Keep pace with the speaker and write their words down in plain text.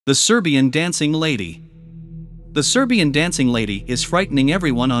The Serbian dancing lady. The Serbian dancing lady is frightening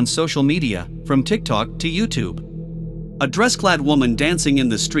everyone on social media, from TikTok to YouTube. A dress-clad woman dancing in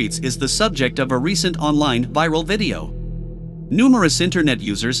the streets is the subject of a recent online viral video. Numerous internet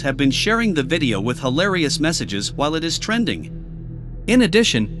users have been sharing the video with hilarious messages while it is trending. In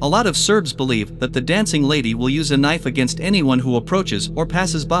addition, a lot of Serbs believe that the dancing lady will use a knife against anyone who approaches or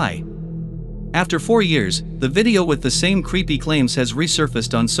passes by. After 4 years, the video with the same creepy claims has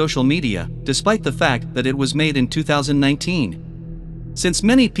resurfaced on social media, despite the fact that it was made in 2019. Since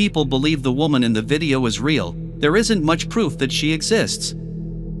many people believe the woman in the video is real, there isn't much proof that she exists.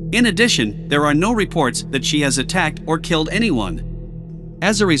 In addition, there are no reports that she has attacked or killed anyone.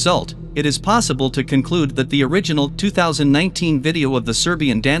 As a result, it is possible to conclude that the original 2019 video of the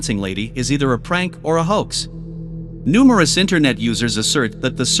Serbian dancing lady is either a prank or a hoax. Numerous internet users assert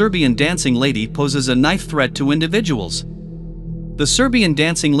that the Serbian dancing lady poses a knife threat to individuals. The Serbian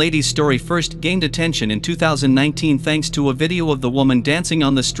dancing lady's story first gained attention in 2019 thanks to a video of the woman dancing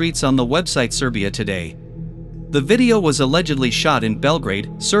on the streets on the website Serbia Today. The video was allegedly shot in Belgrade,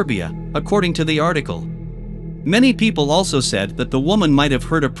 Serbia, according to the article. Many people also said that the woman might have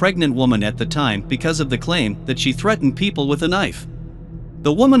hurt a pregnant woman at the time because of the claim that she threatened people with a knife.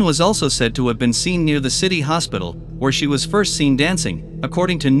 The woman was also said to have been seen near the city hospital, where she was first seen dancing,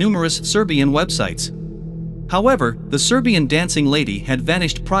 according to numerous Serbian websites. However, the Serbian dancing lady had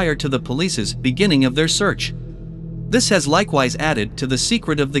vanished prior to the police's beginning of their search. This has likewise added to the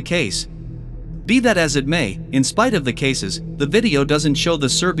secret of the case. Be that as it may, in spite of the cases, the video doesn't show the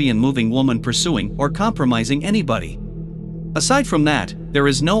Serbian moving woman pursuing or compromising anybody. Aside from that, there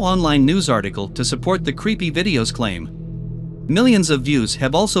is no online news article to support the creepy video's claim. Millions of views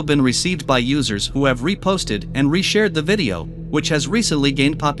have also been received by users who have reposted and reshared the video, which has recently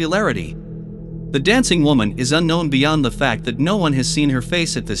gained popularity. The dancing woman is unknown beyond the fact that no one has seen her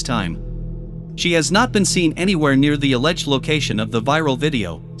face at this time. She has not been seen anywhere near the alleged location of the viral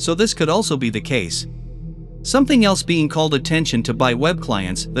video, so this could also be the case. Something else being called attention to by web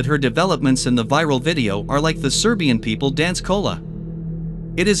clients that her developments in the viral video are like the Serbian people dance cola.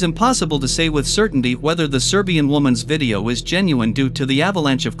 It is impossible to say with certainty whether the Serbian woman's video is genuine due to the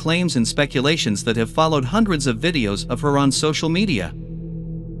avalanche of claims and speculations that have followed hundreds of videos of her on social media.